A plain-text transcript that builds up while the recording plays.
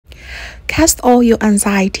Cast all your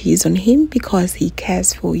anxieties on him because he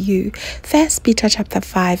cares for you. 1 Peter chapter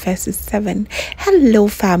 5 verses 7. Hello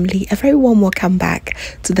family, a very warm welcome back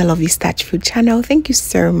to the Lovystouch food channel. Thank you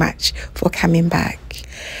so much for coming back.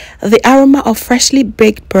 The aroma of freshly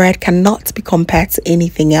baked bread cannot be compared to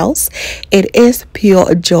anything else. It is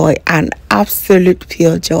pure joy and absolute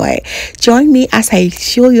pure joy. Join me as I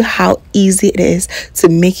show you how easy it is to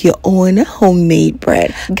make your own homemade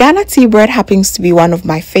bread. Ghanateabread happens to be one of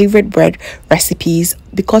my favorite bread recipes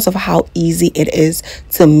because of how easy it is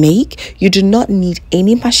to make. You do not need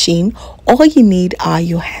any machine. All you need are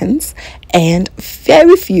your hands and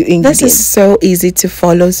very few ingredients. This is so easy to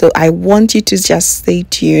follow, so I want you to just stay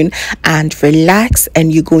tuned and relax,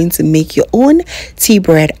 and you're going to make your own tea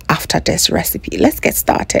bread after this recipe. Let's get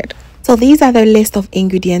started. So these are the list of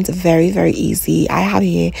ingredients, very easy. I have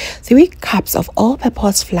here 3 cups of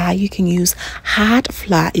all-purpose flour. You can use hard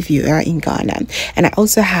flour if you are in Ghana. And I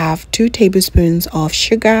also have 2 tablespoons of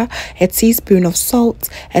sugar, a teaspoon of salt,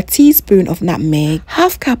 a teaspoon of nutmeg,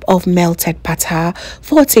 half cup of melted butter,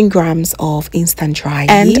 14 grams of instant dry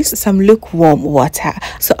yeast, and some lukewarm water.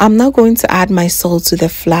 So I'm now going to add my salt to the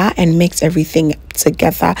flour and mix everything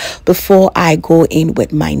together before I go in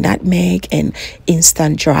with my nutmeg and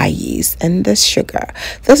instant dry yeast and the sugar.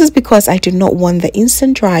 This is because I do not want the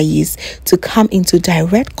instant dry yeast to come into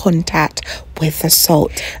direct contact with the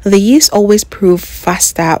salt. The yeast always prove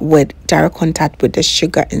faster with direct contact with the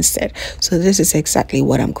sugar instead. So this is exactly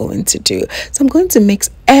what I'm going to do. So I'm going to mix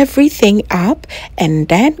everything up and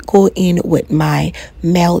then go in with my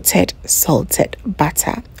melted salted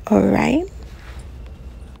butter. All right.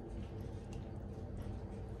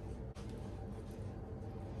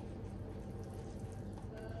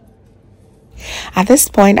 At this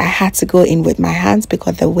point, I had to go in with my hands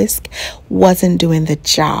because the whisk wasn't doing the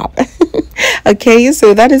job. Okay,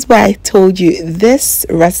 so that is why I told you this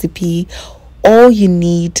recipe, all you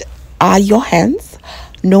need are your hands,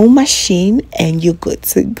 no machine, and you're good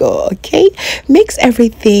to go. Okay, mix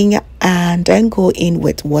everything and then go in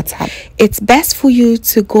with water. It's best for you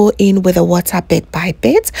to go in with the water bit by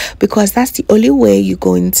bit because that's the only way you're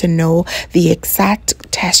going to know the exact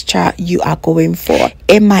texture you are going for.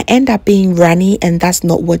 It might end up being runny and that's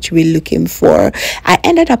not what you were looking for. I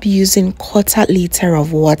ended up using 1/4 liter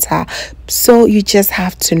of water, so you just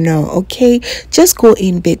have to know. Okay, just go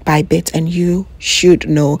in bit by bit and you should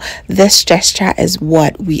know this texture is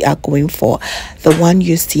what we are going for, the one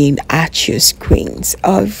you're seeing at your screens.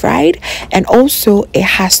 All right, and also it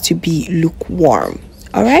has to be lukewarm.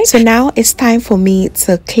 All right, so now it's time for me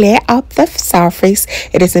to clear up the surface.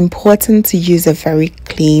 It is important to use a very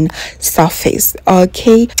clean surface.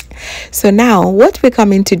 Okay, so now what we're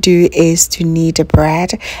coming to do is to knead the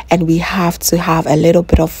bread, and we have to have a little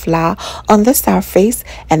bit of flour on the surface,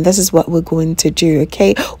 and this is what we're going to do.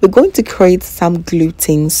 Okay, we're going to create some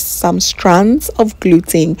gluten, some strands of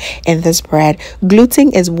gluten in this bread.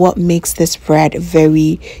 Gluten is what makes this bread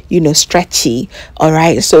very, stretchy. All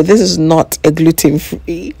right, so this is not a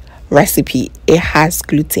gluten-free recipe. It has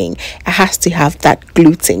gluten. It has to have that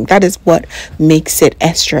gluten. That is what makes it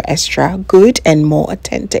extra good and more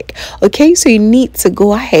authentic. Okay, so you need to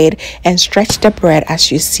go ahead and stretch the bread as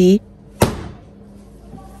you see.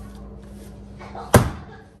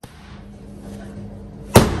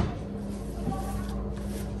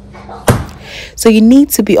 So you need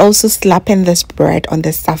to be also slapping this bread on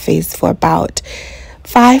the surface for about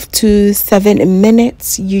 5 to 7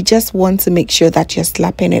 minutes. You just want to make sure that you're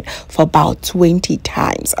slapping it for about 20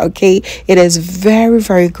 times. Okay, it is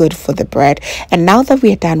very good for the bread. And now that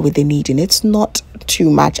we are done with the kneading, it's not too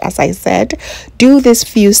much. As I said, do these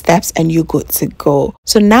few steps and you're good to go.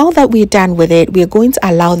 So now that we're done with it, we're going to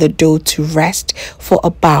allow the dough to rest for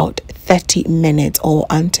about 30 minutes or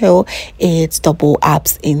until it double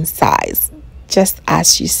ups in size, just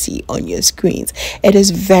as you see on your screens. It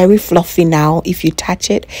is very fluffy now. If you touch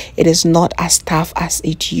it, it is not as tough as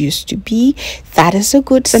it used to be. That is a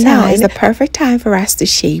good sign. Now is the perfect time for us to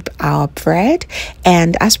shape our bread.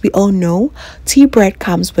 And as we all know, tea bread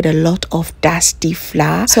comes with a lot of dusty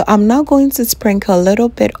flour. So I'm now going to sprinkle a little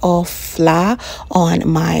bit of flour on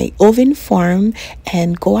my oven form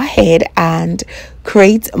and go ahead and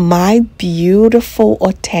create my beautiful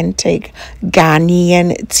authentic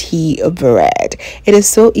Ghanaian tea bread. It is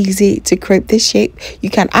so easy to create this shape.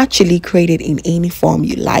 You can actually create it in any form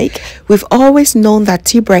you like. We've always known that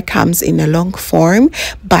tea bread comes in a long form,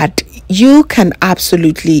 but you can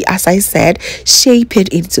absolutely, as I said, shape it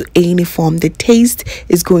into any form. The taste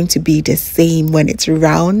is going to be the same when it's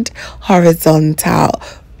round, horizontal,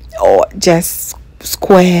 or just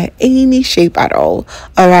square, any shape at all.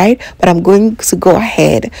 All right, but I'm going to go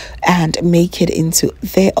ahead and make it into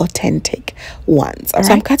the authentic ones. All right,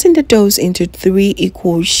 so I'm cutting the doughs into 3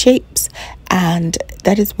 equal shapes, and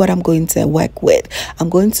that is what I'm going to work with. I'm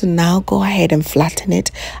going to now go ahead and flatten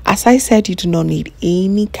it. As I said, you do not need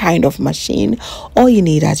any kind of machine. All you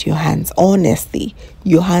need is your hands. Honestly,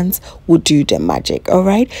 your hands will do the magic. All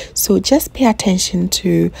right, so just pay attention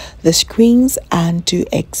to the screens and do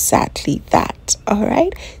exactly that. All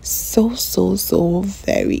right, so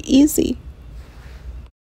very easy.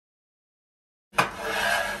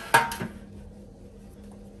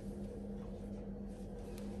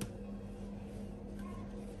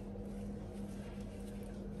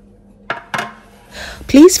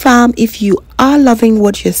 Please fam, if you are loving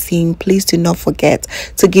what you're seeing, please do not forget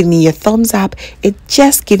to give me your thumbs up. It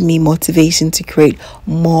just gives me motivation to create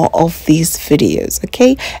more of these videos,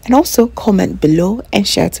 okay? And also comment below and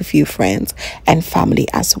share to a few friends and family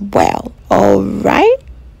as well. All right,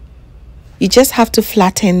 you just have to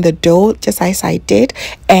flatten the dough just as I did,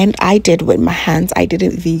 and I did with my hands. I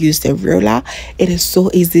didn't even use the roller. It is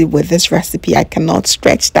so easy with this recipe. I cannot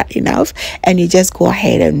stretch that enough. And you just go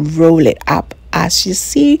ahead and roll it up as you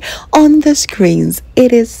see on the screens.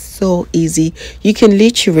 It is so easy. You can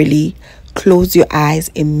literally close your eyes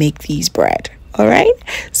and make these bread. All right,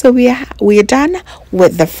 so we are done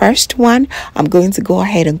with the first one. I'm going to go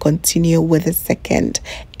ahead and continue with the second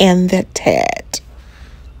and the third.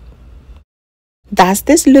 Does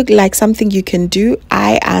this look like something you can do?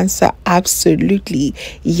 I answer absolutely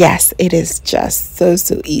yes. It is just so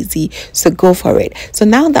easy, so go for it. So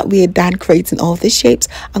now that we are done creating all the shapes,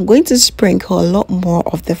 I'm going to sprinkle a lot more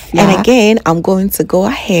of the flour, and again I'm going to go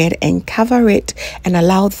ahead and cover it and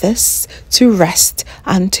allow this to rest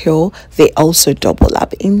until they also double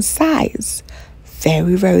up in size.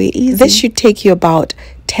 Very easy. This should take you about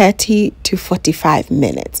 30 to 45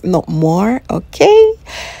 minutes, not more. Okay,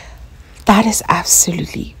 that is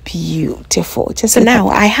absolutely beautiful. So now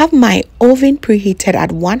I have my oven preheated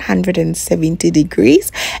at 170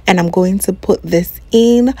 degrees, and I'm going to put this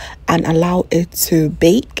in and allow it to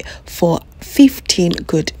bake for 15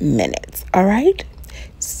 good minutes. All right,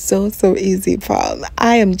 so easy fam.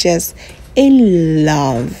 I am just in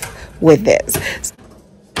love with this.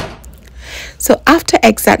 So after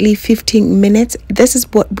exactly 15 minutes, this is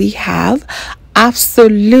what we have.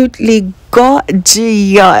 Absolutely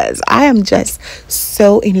gorgeous. I am just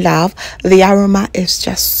so in love. The aroma is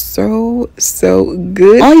just so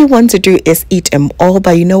good. All you want to do is eat them all,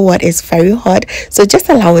 but you know what, it's very hot, so just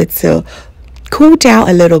allow it to cool down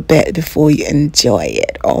a little bit before you enjoy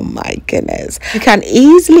it. Oh my goodness, you can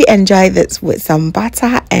easily enjoy this with some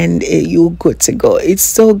butter and you're good to go. It's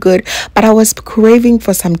so good, but I was craving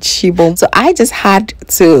for some chibo, so I just had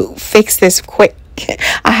to fix this quick.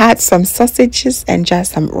 I had some sausages and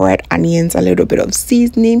just some red onions, a little bit of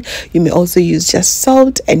seasoning. You may also use just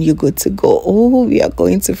salt and you're good to go. Oh, we are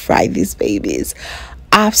going to fry these babies.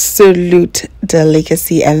 Absolute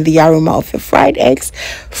delicacy. And the aroma of the fried eggs,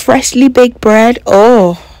 freshly baked bread.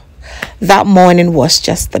 Oh, that morning was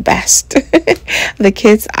just the best. The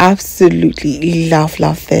kids absolutely love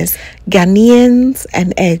this. Ghanaians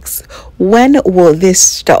and eggs, when will this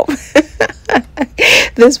stop?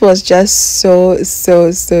 This was just so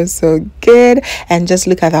good. And just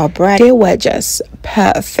look at our bread, they were just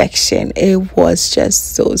perfection. It was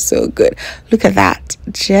just so good. Look at that,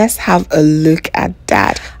 just have a look at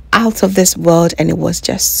that. Out of this world, and it was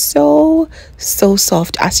just so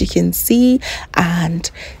soft, as you can see,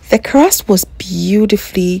 and the crust was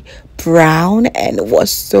beautifully brown and it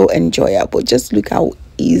was so enjoyable. Just look how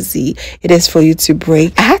easy it is for you to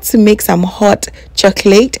break. I had to make some hot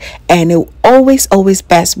chocolate, and it always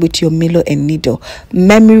best with your Milo and Nido.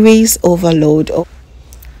 Memories overload.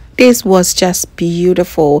 This was just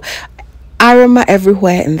beautiful. Aroma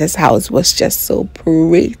everywhere in this house was just so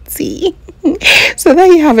pretty. So there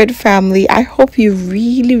you have it, family. I hope you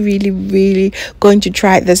really going to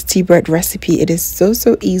try this tea bread recipe. It is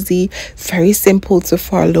so easy, very simple to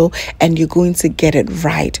follow, and you're going to get it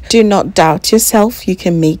right. Do not doubt yourself. You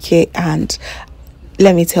can make it, and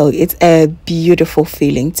let me tell you, it's a beautiful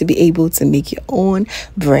feeling to be able to make your own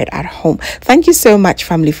bread at home. Thank you so much,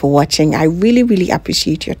 family, for watching. I really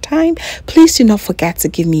appreciate your time. Please do not forget to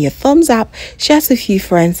give me your thumbs up, share to a few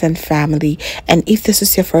friends and family. And if this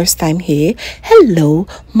is your first time here, hello,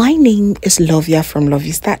 my name is Lovia from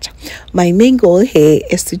Lovystouch. My main goal here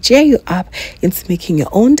is to cheer you up into making your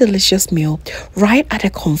own delicious meal right at the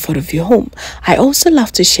comfort of your home. I also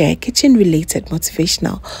love to share kitchen related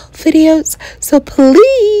motivational videos, so please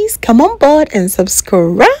come on board and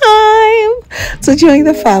subscribe. So join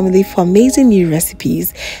the family for amazing new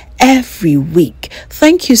recipes every week.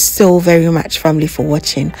 Thank you so very much, family, for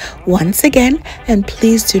watching once again. And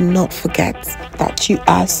please do not forget that you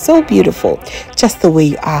are so beautiful just the way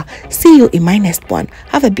you are. See you in my next one.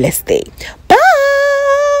 Have a blessed day. Bye.